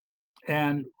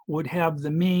and would have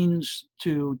the means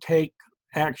to take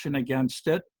action against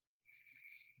it?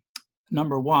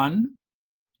 Number one.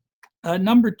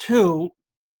 Number two,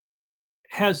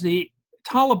 has the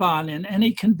Taliban in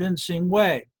any convincing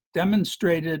way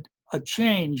demonstrated a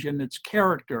change in its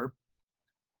character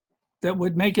that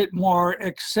would make it more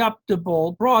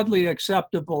acceptable, broadly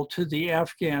acceptable to the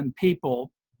Afghan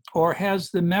people, or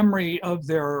has the memory of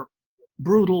their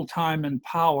brutal time in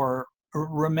power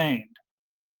remained?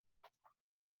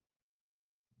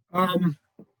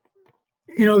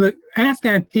 The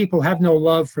Afghan people have no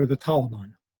love for the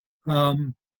Taliban.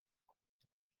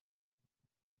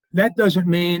 That doesn't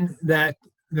mean that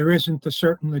there isn't a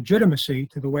certain legitimacy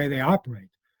to the way they operate.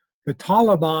 The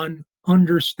Taliban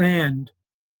understand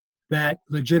that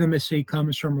legitimacy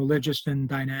comes from religious and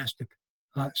dynastic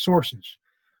sources.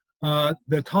 The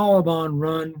Taliban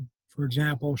run for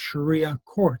example, Sharia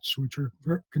courts, which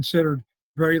are considered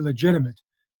very legitimate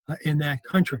in that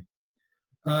country.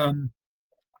 And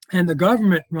the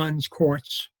government runs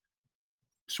courts,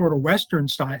 sort of Western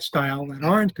style, that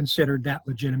aren't considered that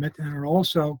legitimate and are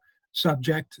also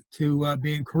subject to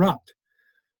being corrupt.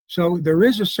 So there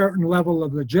is a certain level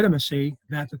of legitimacy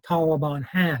that the Taliban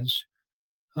has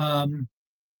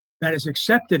that is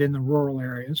accepted in the rural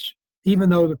areas, even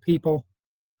though the people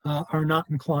are not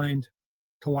inclined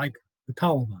to like the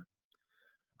Taliban.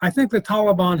 I think the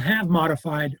Taliban have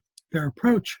modified their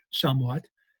approach somewhat,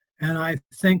 and I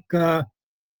think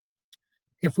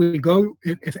if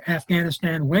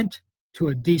Afghanistan went to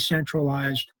a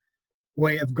decentralized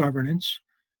way of governance,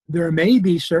 there may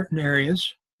be certain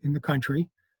areas in the country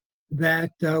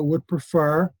that would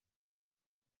prefer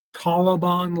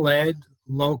Taliban-led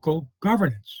local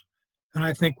governance. And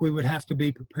I think we would have to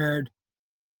be prepared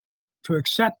to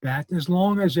accept that, as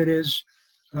long as it is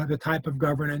the type of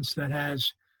governance that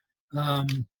has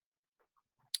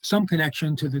some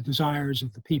connection to the desires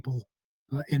of the people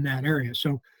in that area.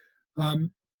 So the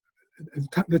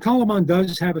Taliban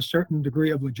does have a certain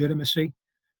degree of legitimacy.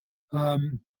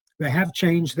 They have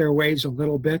changed their ways a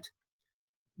little bit,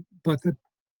 but the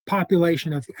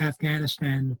population of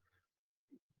Afghanistan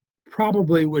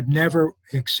probably would never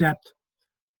accept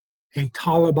a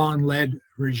Taliban-led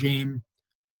regime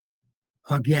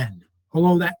again,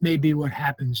 although that may be what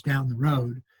happens down the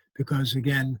road, because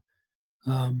again,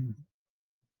 the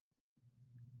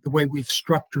way we've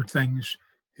structured things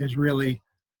is really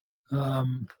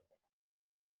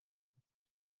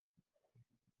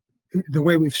the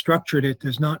way we've structured it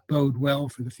does not bode well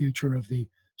for the future of the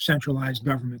centralized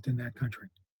government in that country.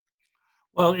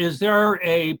 Well, is there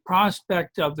a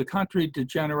prospect of the country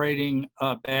degenerating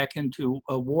back into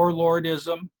a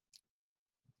warlordism,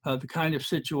 the kind of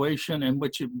situation in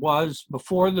which it was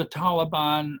before the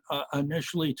Taliban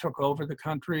initially took over the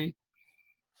country?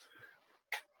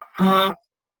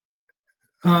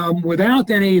 Without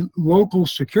any local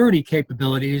security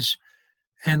capabilities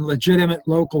and legitimate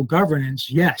local governance,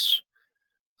 yes.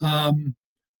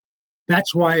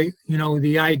 That's why,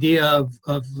 the idea of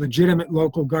legitimate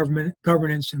local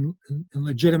governance and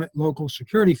legitimate local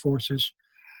security forces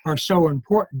are so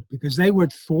important, because they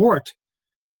would thwart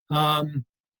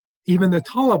even the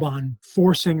Taliban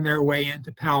forcing their way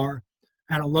into power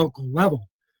at a local level.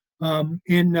 After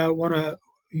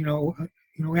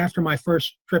my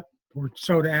first trip or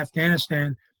so to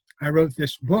Afghanistan, I wrote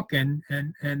this book on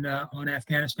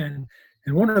Afghanistan,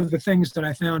 and one of the things that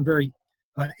I found very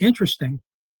interesting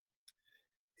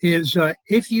is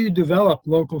if you develop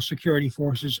local security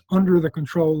forces under the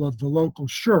control of the local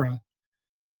shura,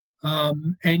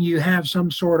 and you have some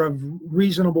sort of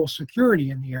reasonable security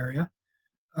in the area,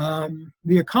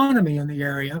 the economy in the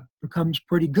area becomes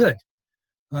pretty good.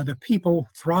 The people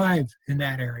thrive in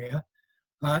that area,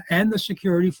 and the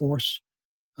security force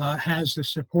has the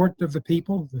support of the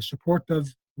people, the support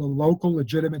of the local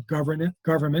legitimate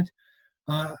government,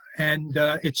 and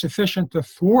it's sufficient to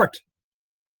thwart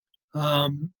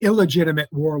illegitimate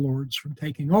warlords from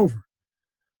taking over.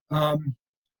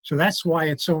 So that's why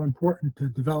it's so important to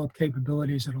develop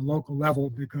capabilities at a local level,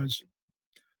 because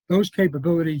those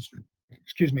capabilities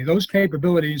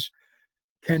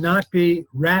cannot be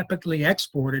rapidly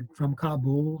exported from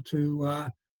Kabul to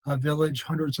a village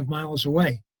hundreds of miles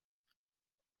away.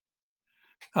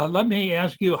 Let me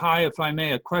ask you, Hai, if I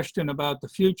may, a question about the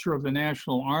future of the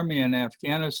National Army in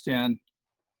Afghanistan,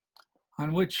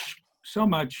 on which so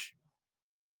much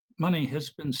money has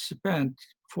been spent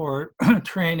for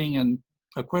training and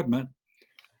equipment.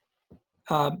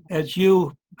 As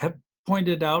you have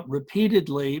pointed out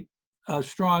repeatedly, a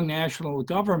strong national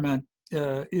government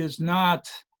is not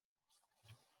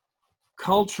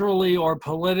culturally or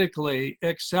politically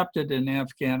accepted in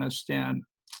Afghanistan.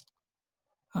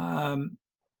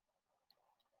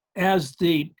 As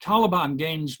the Taliban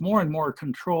gains more and more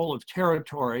control of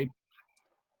territory,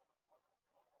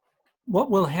 what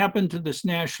will happen to this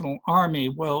national army?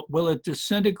 Will it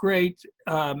disintegrate,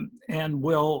 and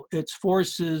will its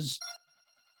forces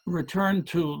return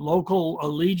to local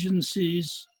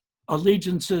allegiances, or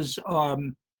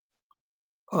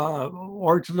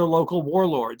to the local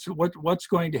warlords? What's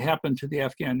going to happen to the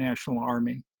Afghan National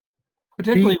Army,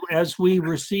 particularly as we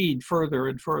recede further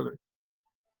and further?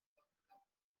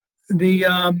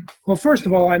 Well, first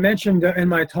of all, I mentioned in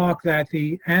my talk that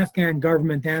the Afghan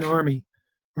government and army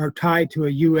are tied to a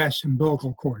U.S.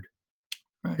 umbilical cord.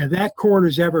 Right. If that cord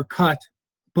is ever cut,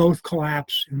 both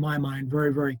collapse, in my mind,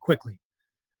 very, very quickly.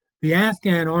 The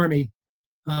Afghan army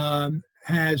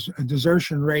has a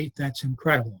desertion rate that's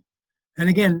incredible. And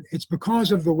again, it's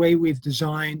because of the way we've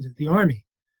designed the army.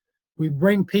 we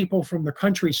bring people from the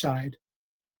countryside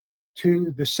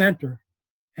to the center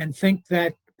and think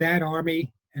that that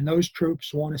army and those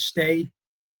troops want to stay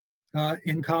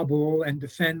in Kabul and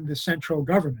defend the central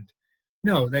government.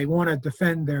 No, they want to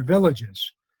defend their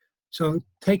villages. So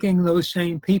taking those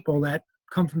same people that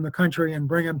come from the country and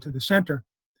bring them to the center,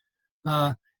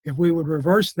 if we would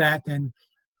reverse that and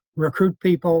recruit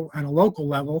people at a local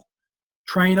level,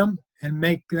 train them, and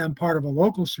make them part of a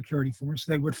local security force,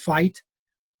 they would fight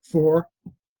for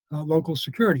local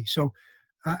security. So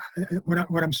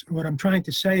what I'm trying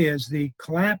to say is the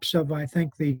collapse of, I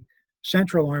think, the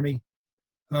Central Army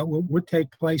would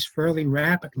take place fairly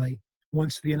rapidly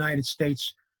once the United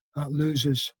States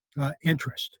loses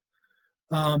interest.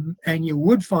 And you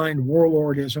would find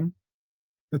warlordism,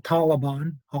 the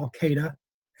Taliban, Al-Qaeda,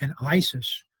 and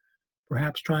ISIS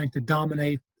perhaps trying to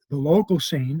dominate the local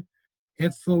scene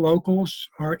if the locals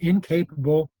are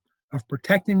incapable of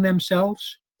protecting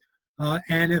themselves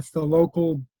and if the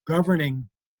local governing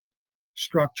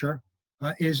structure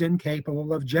is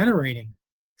incapable of generating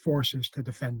forces to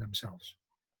defend themselves.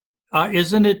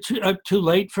 Isn't it too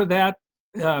late for that,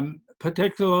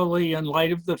 particularly in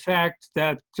light of the fact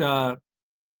that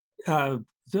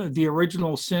the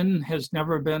original sin has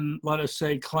never been, let us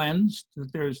say, cleansed,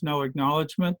 that there's no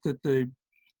acknowledgement that the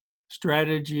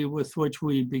strategy with which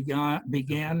we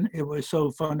began, it was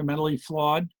so fundamentally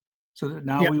flawed, so that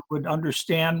now we would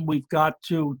understand we've got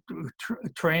to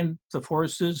train the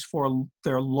forces for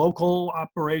their local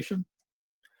operation?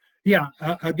 Yeah,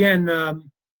 again,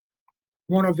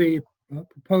 one of the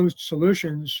proposed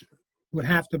solutions would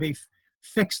have to be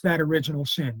fix that original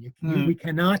sin. We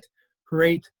cannot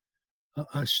create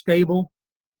a stable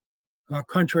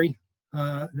country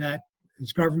that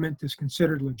its government is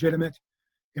considered legitimate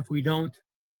if we don't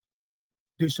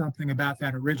do something about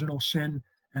that original sin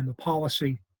and the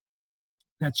policy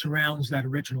that surrounds that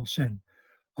original sin.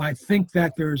 I think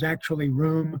that there's actually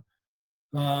room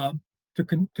to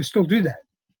still do that.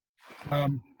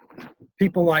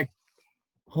 People like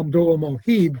Abdullah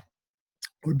Mohib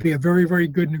would be a very, very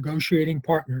good negotiating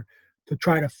partner to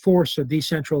try to force a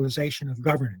decentralization of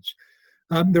governance.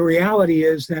 The reality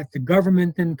is that the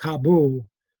government in Kabul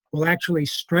will actually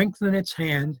strengthen its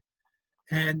hand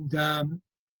and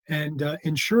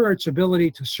ensure its ability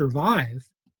to survive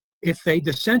if they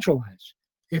decentralize.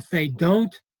 If they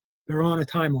don't, they're on a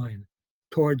timeline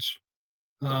towards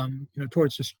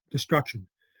destruction.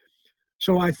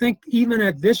 So I think even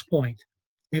at this point,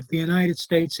 if the United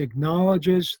States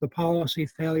acknowledges the policy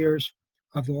failures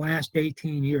of the last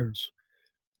 18 years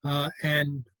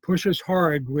and pushes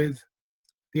hard with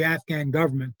the Afghan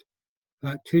government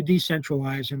to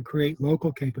decentralize and create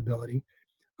local capability,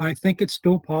 I think it's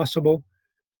still possible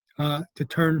to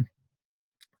turn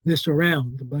this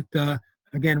around. But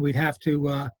again, we'd have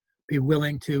to be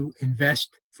willing to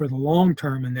invest for the long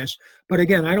term in this. But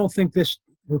again, I don't think this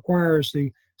requires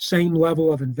the same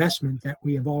level of investment that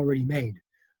we have already made.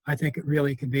 I think it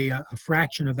really can be a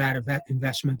fraction of that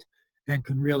investment, and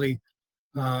can really,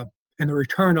 and the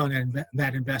return on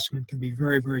that investment can be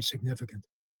very, very significant.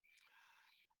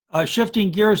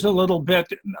 Shifting gears a little bit,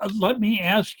 let me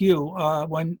ask you,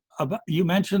 when you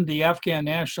mentioned the Afghan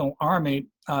National Army,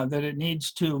 that it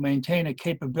needs to maintain a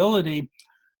capability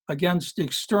against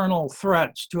external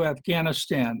threats to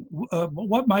Afghanistan.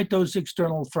 What might those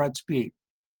external threats be?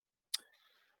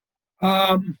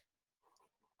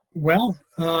 Well,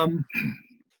 I'm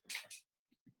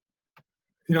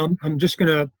just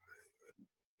going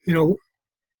to,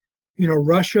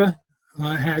 Russia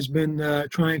has been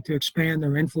trying to expand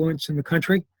their influence in the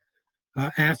country.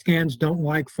 Afghans don't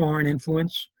like foreign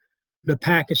influence. The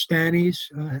Pakistanis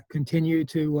continue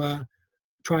to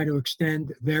try to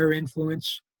extend their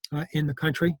influence in the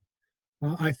country.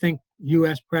 I think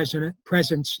U.S.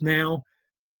 presence now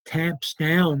tamps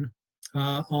down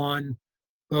on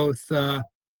both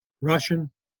Russian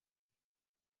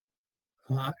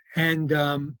and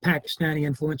Pakistani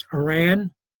influence.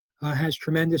 Iran has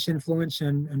tremendous influence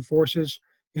and forces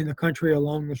in the country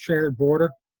along the shared border.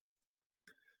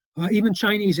 Even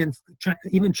Chinese influence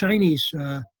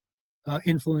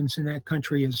in that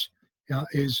country is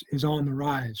on the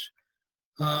rise.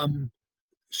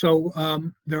 So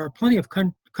there are plenty of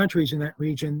countries in that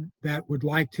region that would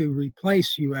like to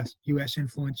replace U.S.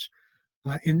 influence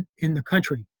in the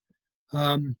country.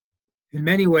 In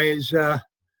many ways, they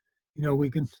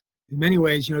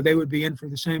would be in for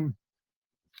the same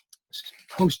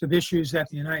host of issues that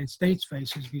the United States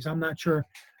faces, because I'm not sure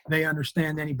they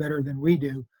understand any better than we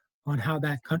do on how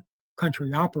that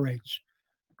country operates.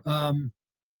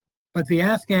 But the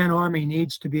Afghan army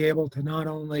needs to be able to not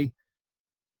only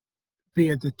be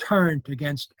a deterrent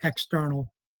against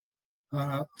external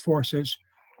forces,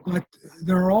 but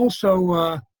there are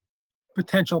also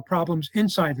potential problems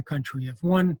inside the country.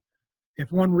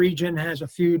 If one region has a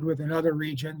feud with another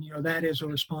region, that is a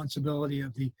responsibility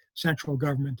of the central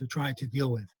government to try to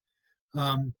deal with.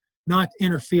 Not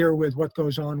interfere with what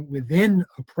goes on within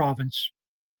a province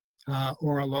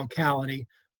or a locality,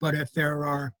 but if there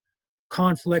are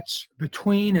conflicts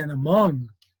between and among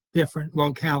different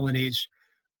localities,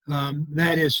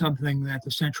 that is something that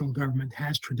the central government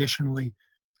has traditionally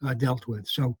dealt with.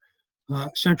 So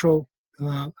central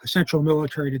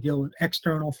military to deal with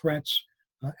external threats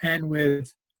and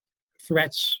with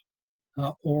threats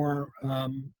or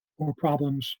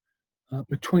problems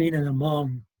between and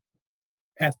among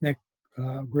ethnic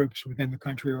groups within the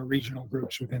country or regional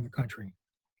groups within the country.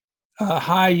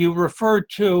 Hi, you referred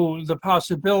to the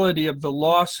possibility of the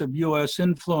loss of U.S.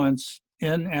 influence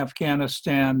in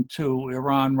Afghanistan to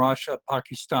Iran, Russia,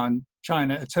 Pakistan,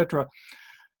 China, etc.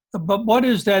 But what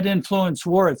is that influence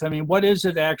worth? I mean, what is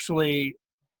it actually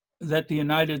that the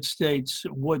United States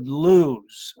would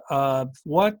lose?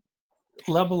 What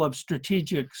level of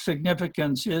strategic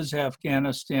significance is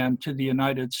Afghanistan to the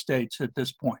United States at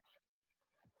this point?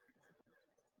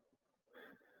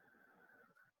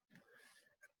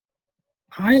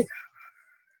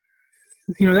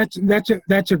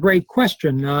 That's a great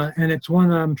question, and it's one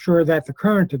I'm sure that the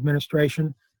current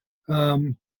administration,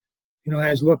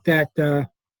 has looked at,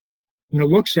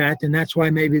 looks at, and that's why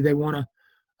maybe they want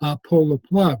to pull the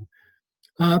plug.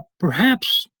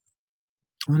 Perhaps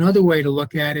another way to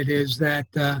look at it is that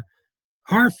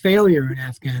our failure in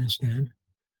Afghanistan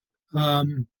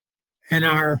and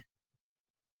our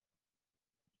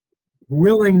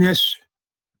willingness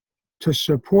to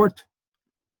support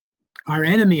our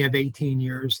enemy of 18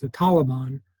 years, the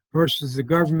Taliban, versus the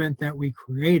government that we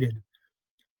created,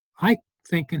 I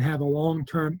think can have a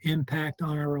long-term impact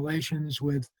on our relations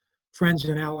with friends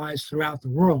and allies throughout the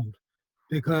world,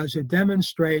 because it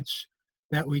demonstrates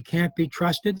that we can't be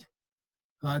trusted,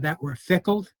 that we're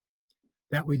fickle,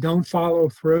 that we don't follow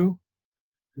through,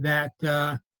 that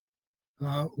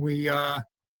we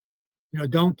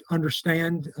don't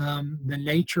understand the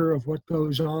nature of what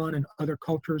goes on in other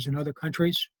cultures and other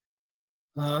countries.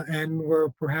 And we're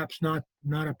perhaps not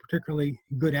a particularly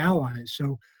good ally.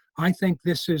 So I think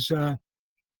this is, the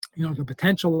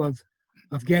potential of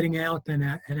getting out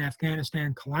and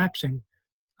Afghanistan collapsing,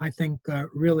 I think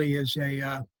really is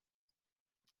a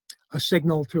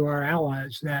signal to our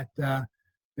allies that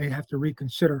they have to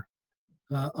reconsider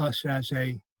us as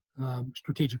a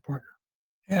strategic partner.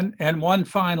 And one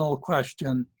final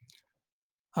question.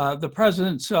 The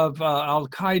presence of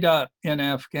al-Qaeda in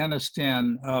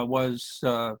Afghanistan was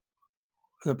the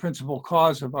principal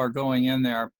cause of our going in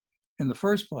there in the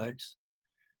first place.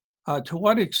 To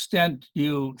what extent do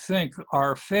you think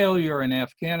our failure in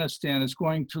Afghanistan is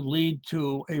going to lead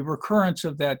to a recurrence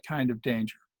of that kind of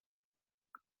danger?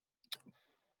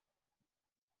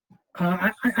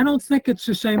 I don't think it's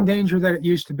the same danger that it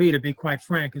used to be quite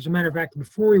frank. As a matter of fact,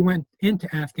 before we went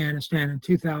into Afghanistan in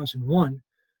 2001,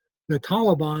 the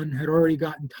Taliban had already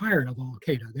gotten tired of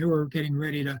al-Qaeda. They were getting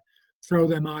ready to throw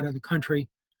them out of the country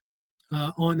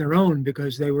on their own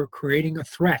because they were creating a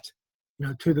threat,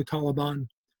 to the Taliban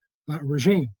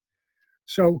regime.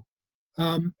 So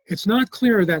it's not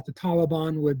clear that the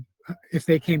Taliban would, if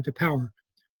they came to power,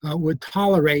 would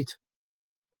tolerate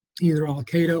either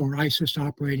al-Qaeda or ISIS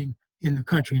operating in the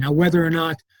country. Now, whether or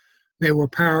not they were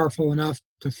powerful enough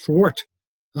to thwart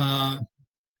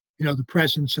the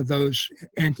presence of those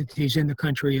entities in the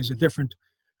country is a different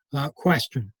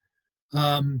question.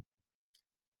 The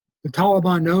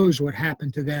Taliban knows what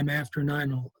happened to them after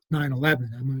 9/11.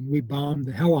 I mean, we bombed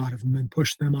the hell out of them and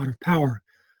pushed them out of power.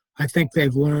 I think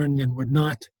they've learned and would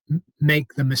not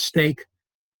make the mistake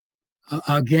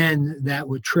again that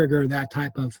would trigger that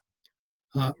type of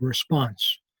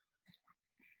response.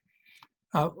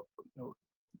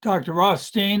 Dr.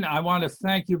 Rothstein, I want to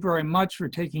thank you very much for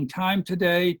taking time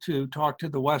today to talk to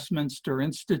the Westminster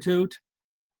Institute.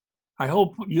 I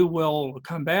hope you will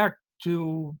come back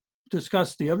to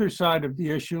discuss the other side of the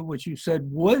issue, which you said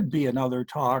would be another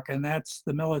talk, and that's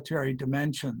the military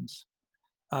dimensions.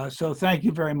 So thank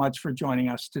you very much for joining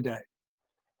us today.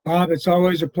 Bob, it's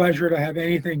always a pleasure to have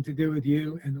anything to do with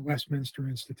you and the Westminster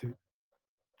Institute.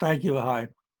 Thank you, Ahai.